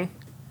batting.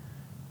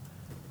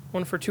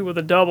 1 for 2 with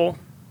a double.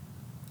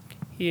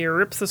 He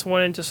rips this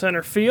one into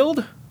center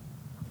field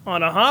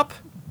on a hop.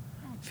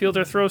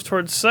 Fielder throws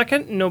towards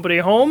second, nobody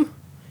home,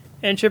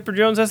 and Chipper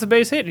Jones has the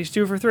base hit. He's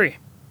 2 for 3.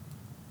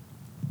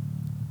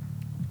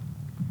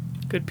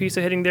 Good piece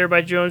of hitting there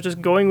by Jones,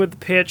 just going with the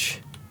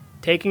pitch,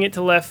 taking it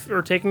to left,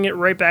 or taking it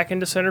right back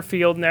into center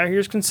field. Now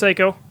here's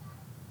Canseco.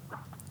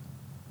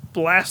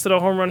 Blasted a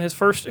home run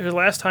his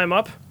last time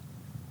up,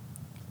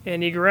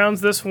 and he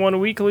grounds this one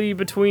weakly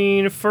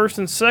between first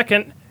and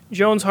second.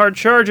 Jones hard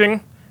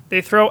charging.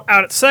 They throw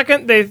out at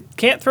second. They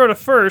can't throw to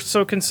first,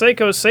 so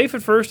Canseco is safe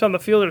at first on the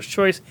fielder's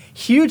choice.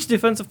 Huge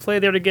defensive play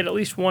there to get at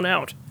least 1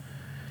 out.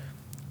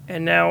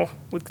 And now,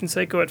 with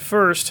Canseco at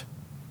first,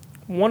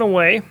 1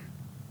 away.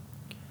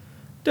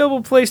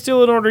 Double play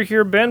still in order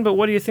here, Ben, but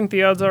what do you think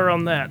the odds are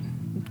on that?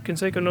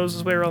 Canseco knows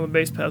his way around the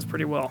base paths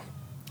pretty well.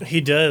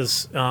 He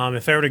does.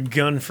 If I were to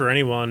gun for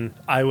anyone,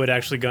 I would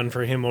actually gun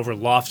for him over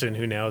Lofton,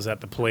 who now is at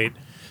the plate.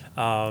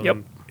 Yep.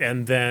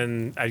 And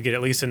then I'd get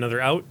at least another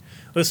out.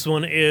 This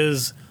one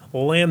is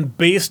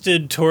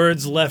lambasted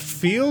towards left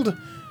field,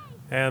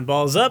 and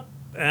ball's up,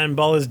 and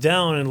ball is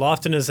down, and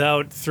Lofton is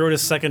out. Throw to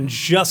second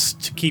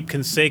just to keep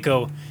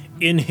Canseco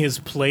in his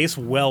place.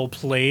 Well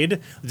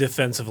played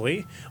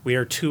defensively. We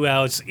are 2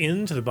 outs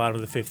into the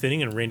bottom of the 5th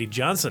inning, and Randy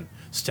Johnson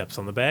steps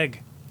on the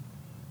bag.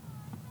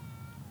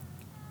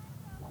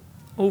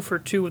 0 for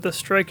 2 with a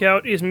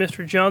strikeout is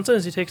Mr. Johnson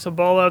as he takes the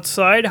ball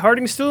outside.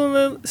 Harding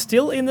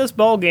still in this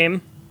ball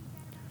game.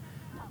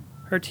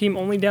 Her team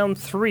only down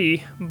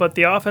 3, but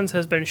the offense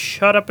has been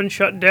shut up and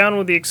shut down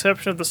with the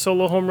exception of the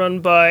solo home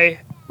run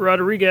by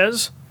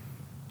Rodriguez.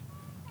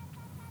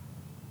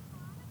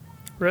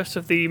 Rest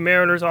of the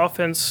Mariners'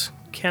 offense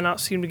cannot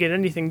seem to get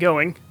anything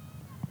going.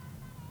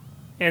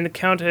 And the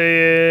count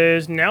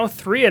is now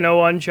 3-0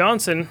 on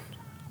Johnson.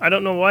 I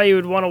don't know why you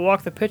would want to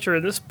walk the pitcher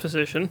in this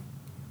position.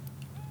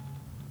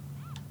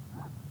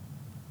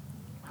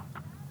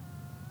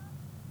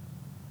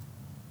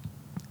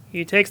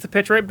 He takes the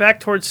pitch right back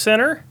towards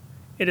center.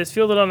 It is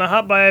fielded on a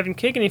hop by Ivan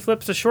King, and he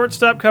flips to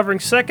shortstop, covering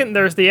second.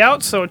 There's the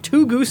out, so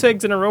 2 goose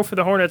eggs in a row for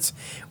the Hornets.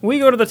 We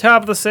go to the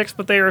top of the 6th,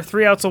 but they are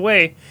 3 outs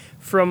away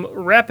from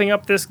wrapping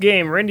up this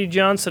game. Randy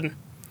Johnson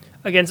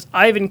against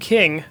Ivan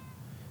King.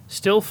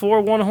 Still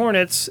 4-1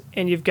 Hornets,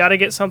 and you've got to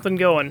get something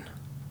going.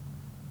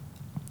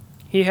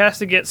 He has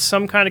to get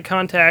some kind of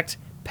contact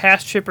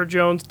past Chipper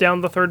Jones down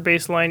the third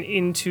baseline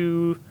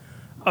into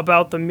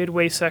about the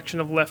midway section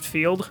of left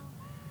field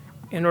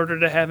in order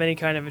to have any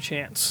kind of a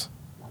chance.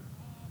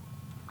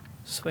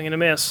 Swing and a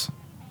miss.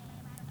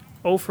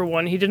 0 for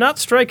 1. He did not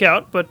strike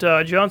out, but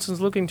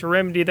Johnson's looking to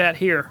remedy that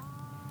here.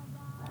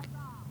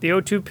 The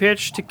 0-2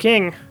 pitch to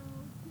King.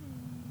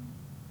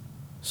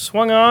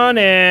 Swung on,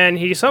 and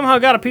he somehow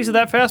got a piece of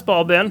that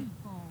fastball, Ben.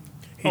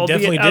 He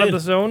definitely out did. of the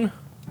zone.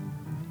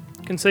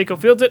 Canseco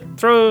fields it,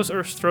 throws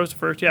to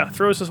first. Yeah,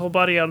 throws his whole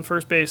body out on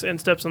first base and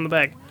steps on the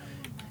bag.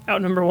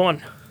 Out number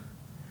 1.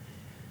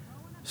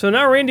 So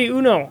now Randy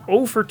Uno,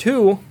 0 for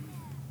 2.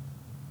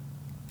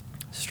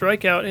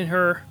 Strikeout in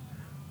her,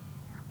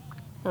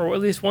 or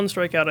at least 1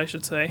 strikeout, I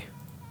should say,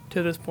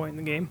 to this point in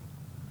the game.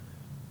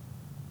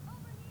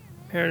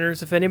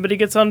 Mariners, if anybody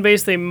gets on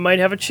base, they might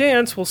have a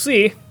chance. We'll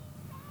see.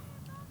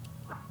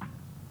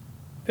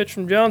 Pitch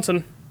from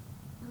Johnson.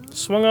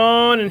 Swung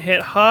on and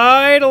hit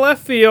high to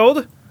left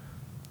field.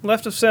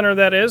 Left of center,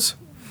 that is.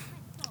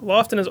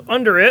 Lofton is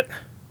under it.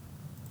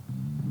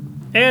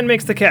 And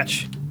makes the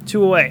catch.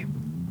 2 away.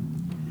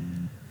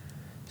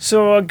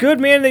 So a good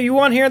man that you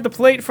want here at the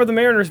plate for the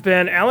Mariners,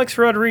 Ben. Alex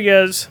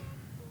Rodriguez.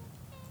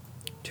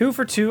 2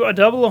 for 2. A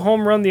double, a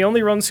home run. The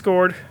only run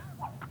scored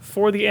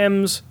for the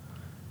M's.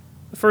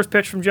 The first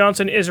pitch from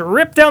Johnson is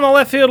ripped down the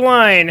left field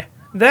line.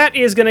 That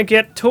is going to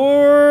get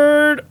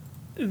toward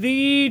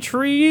the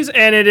trees,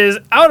 and it is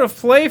out of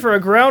play for a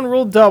ground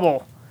rule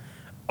double.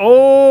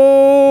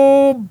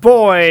 Oh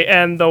boy,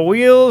 and the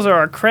wheels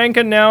are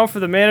cranking now for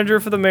the manager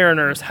for the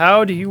Mariners.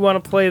 How do you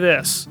want to play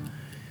this?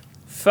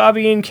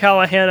 Fabian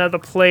Callahan at the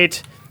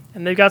plate,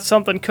 and they've got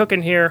something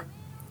cooking here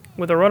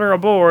with a runner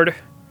aboard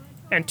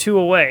and 2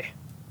 away.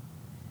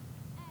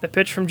 The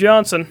pitch from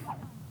Johnson.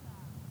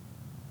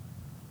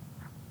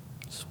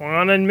 Swung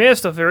on and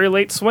missed, a very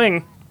late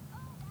swing.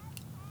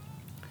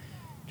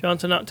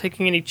 Johnson not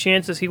taking any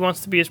chances. He wants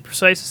to be as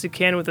precise as he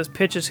can with his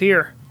pitches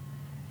here.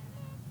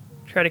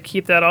 Try to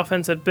keep that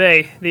offense at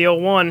bay. The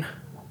 0-1.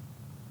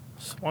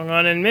 Swung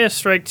on and missed.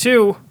 Strike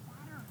 2.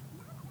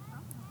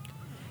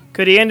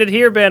 Could he end it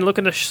here, Ben?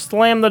 Looking to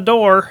slam the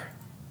door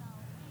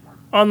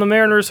on the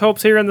Mariners'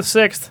 hopes here in the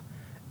 6th.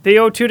 The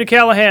 0-2 to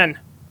Callahan.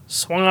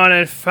 Swung on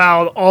and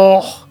fouled.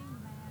 Oh,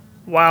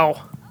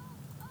 wow.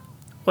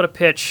 What a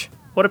pitch.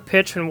 What a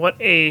pitch and what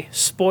a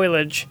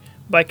spoilage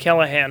by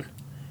Callahan.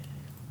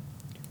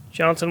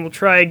 Johnson will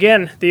try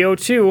again. The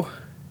 0-2.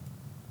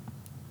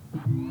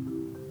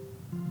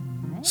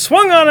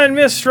 Swung on and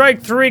missed.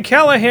 Strike 3.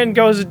 Callahan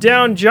goes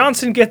down.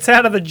 Johnson gets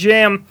out of the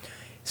jam.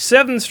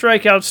 7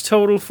 strikeouts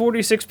total.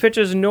 46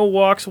 pitches, no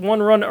walks.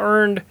 1 run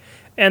earned.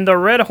 And the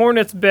Red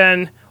Hornets,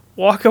 Ben,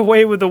 walk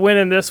away with the win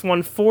in this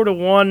one.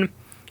 4-1.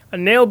 A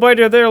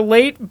nail-biter there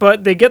late,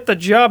 but they get the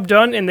job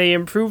done, and they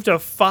improve to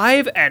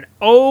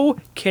 5-0.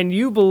 Can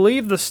you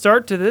believe the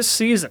start to this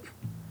season?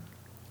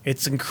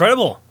 It's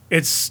incredible.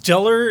 It's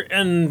stellar,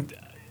 and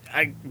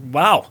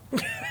wow.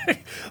 I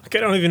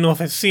don't even know if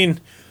I've seen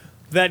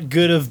that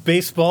good of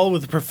baseball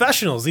with the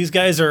professionals. These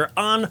guys are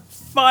on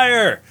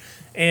fire,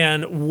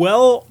 and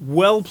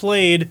well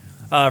played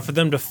for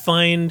them to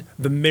find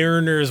the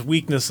Mariners'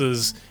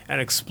 weaknesses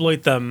and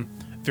exploit them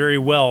very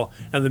well.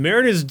 And the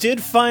Mariners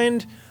did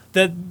find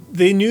that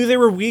they knew they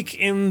were weak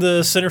in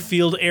the center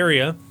field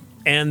area,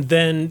 and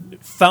then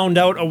found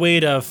out a way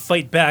to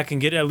fight back and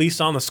get at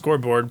least on the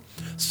scoreboard.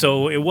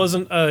 So it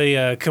wasn't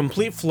a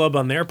complete flub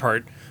on their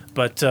part,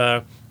 but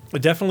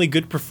definitely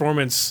good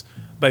performance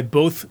by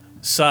both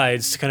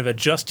sides to kind of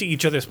adjust to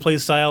each other's play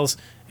styles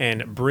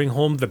and bring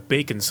home the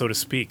bacon, so to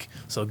speak.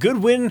 So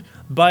good win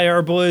by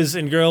our boys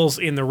and girls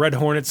in the Red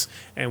Hornets,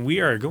 and we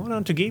are going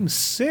on to Game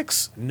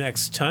 6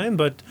 next time,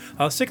 but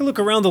let's take a look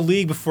around the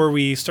league before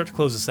we start to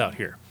close this out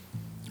here.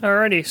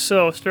 Alrighty,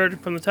 so starting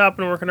from the top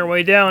and working our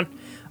way down.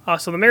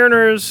 So the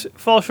Mariners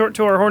fall short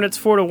to our Hornets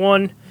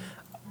 4-1.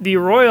 The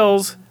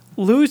Royals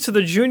lose to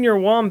the Junior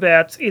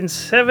Wombats in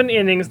 7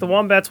 innings. The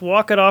Wombats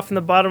walk it off in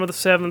the bottom of the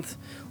 7th.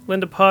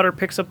 Linda Potter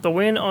picks up the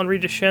win. Henri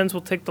Deschênes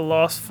will take the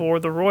loss for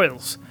the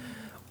Royals.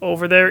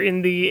 Over there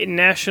in the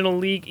National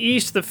League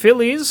East, the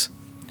Phillies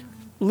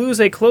lose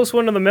a close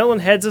one to the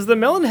Melonheads as the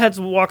Melonheads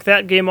walk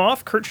that game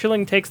off. Curt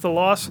Schilling takes the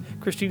loss.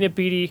 Christina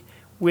Beattie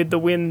with the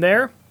win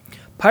there.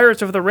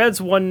 Pirates over the Reds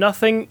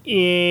 1-0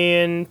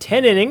 in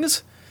 10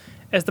 innings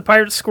as the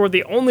Pirates scored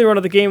the only run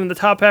of the game in the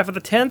top half of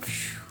the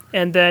 10th.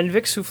 And then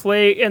Vic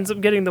Soufflé ends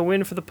up getting the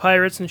win for the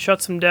Pirates and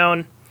shuts them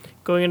down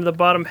going into the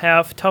bottom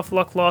half. Tough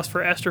luck loss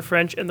for Esther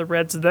French and the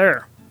Reds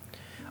there.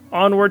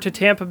 Onward to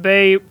Tampa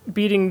Bay,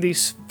 beating the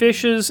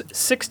Fishes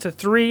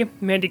 6-3.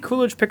 Mandy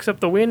Coolidge picks up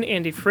the win.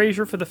 Andy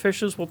Frazier for the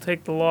Fishes will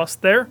take the loss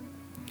there.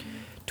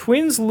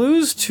 Twins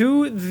lose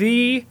to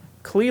the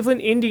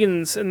Cleveland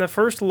Indians in the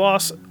first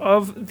loss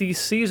of the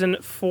season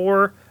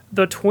for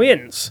the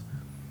Twins,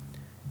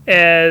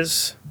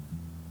 as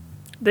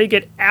they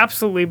get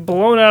absolutely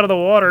blown out of the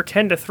water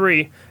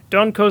 10-3.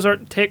 Don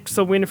Cozart takes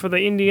the win for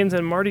the Indians,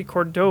 and Marty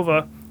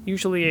Cordova,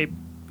 usually a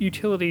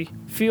utility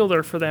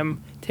fielder for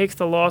them, takes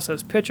the loss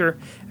as pitcher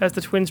as the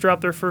Twins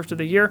drop their first of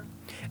the year.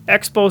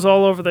 Expos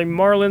all over the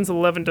Marlins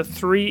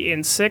 11-3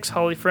 in 6.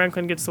 Holly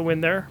Franklin gets the win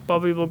there.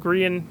 Bobby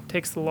Bulgarian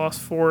takes the loss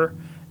for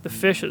the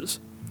Fishes.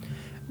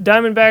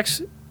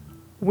 Diamondbacks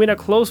win a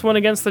close one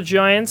against the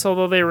Giants,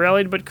 although they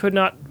rallied but could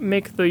not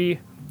make the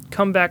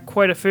comeback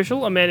quite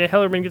official. Amanda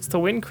Hellerman gets the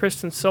win.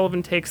 Kristen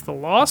Sullivan takes the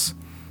loss.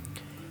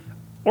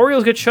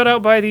 Orioles get shut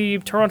out by the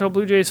Toronto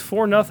Blue Jays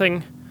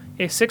 4-0.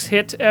 A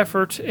 6-hit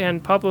effort,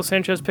 and Pablo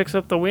Sanchez picks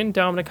up the win.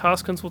 Dominic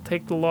Hoskins will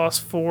take the loss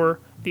for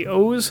the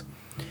O's.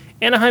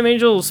 Anaheim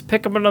Angels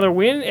pick up another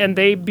win, and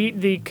they beat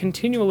the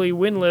continually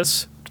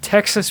winless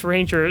Texas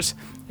Rangers,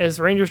 as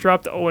the Rangers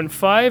drop to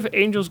 0-5.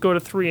 Angels go to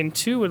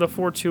 3-2 with a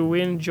 4-2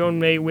 win. Joan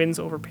May wins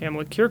over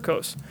Pamela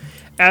Kierkos.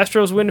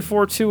 Astros win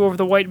 4-2 over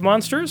the White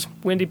Monsters.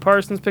 Wendy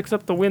Parsons picks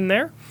up the win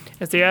there,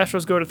 as the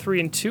Astros go to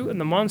 3-2, and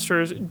the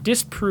Monsters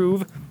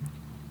disprove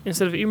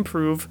instead of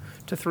improve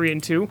to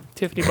 3-2.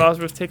 Tiffany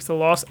Bosworth takes the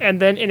loss, and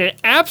then in an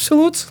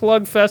absolute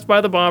slugfest by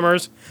the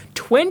Bombers,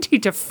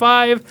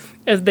 20-5,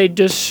 as they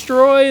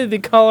destroy the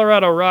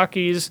Colorado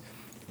Rockies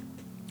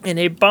in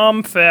a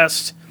bomb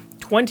fest.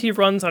 20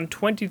 runs on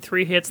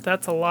 23 hits.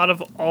 That's a lot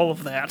of all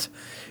of that.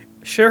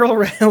 Cheryl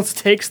Reynolds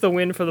takes the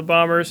win for the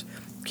Bombers.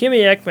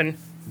 Kimmy Ekman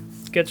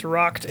gets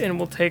rocked and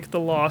will take the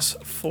loss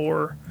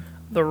for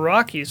the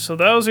Rockies. So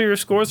those are your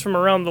scores from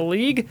around the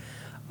league.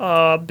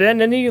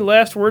 Ben, any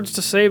last words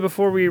to say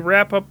before we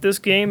wrap up this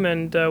game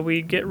and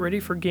we get ready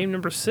for game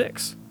number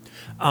 6?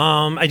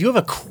 I do have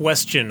a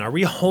question. Are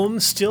we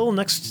home still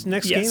next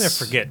Yes. game? I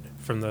forget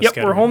from the Yep,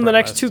 schedule we're home the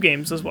next last. 2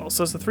 games as well.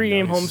 So it's a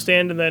 3-game Nice.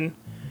 homestand, and then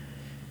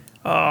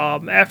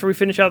after we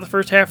finish out the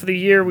first half of the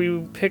year, we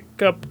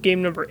pick up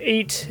game number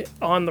 8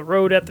 on the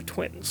road at the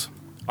Twins.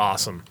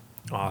 Awesome.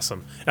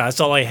 That's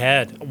all I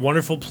had.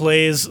 Wonderful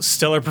plays,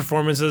 stellar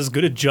performances,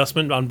 good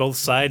adjustment on both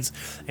sides,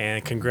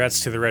 and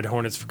congrats to the Red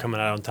Hornets for coming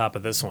out on top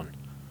of this one.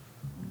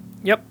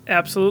 Yep,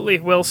 absolutely.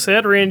 Well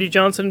said. Randy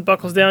Johnson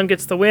buckles down,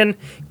 gets the win,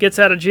 gets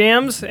out of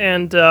jams,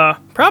 and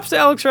props to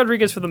Alex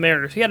Rodriguez for the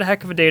Mariners. He had a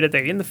heck of a day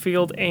today in the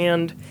field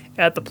and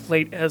at the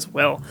plate as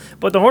well.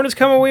 But the Hornets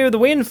come away with the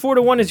win.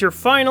 4-1 is your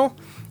final,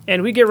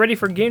 and we get ready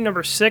for game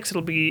number 6.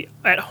 It'll be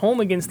at home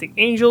against the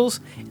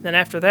Angels, and then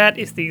after that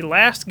is the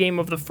last game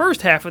of the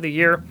first half of the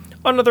year,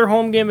 another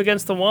home game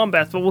against the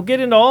Wombats. But we'll get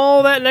into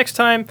all that next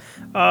time.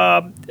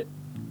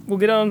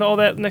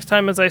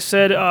 As I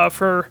said,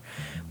 for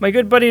my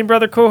good buddy and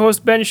brother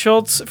co-host Ben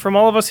Schultz, from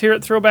all of us here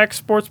at Throwback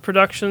Sports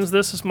Productions,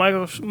 this is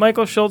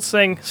Michael Schultz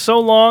saying so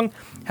long.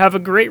 Have a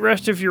great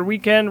rest of your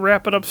weekend.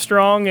 Wrap it up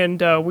strong,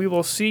 and we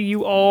will see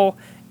you all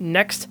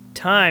next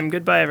time.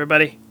 Goodbye,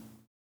 everybody.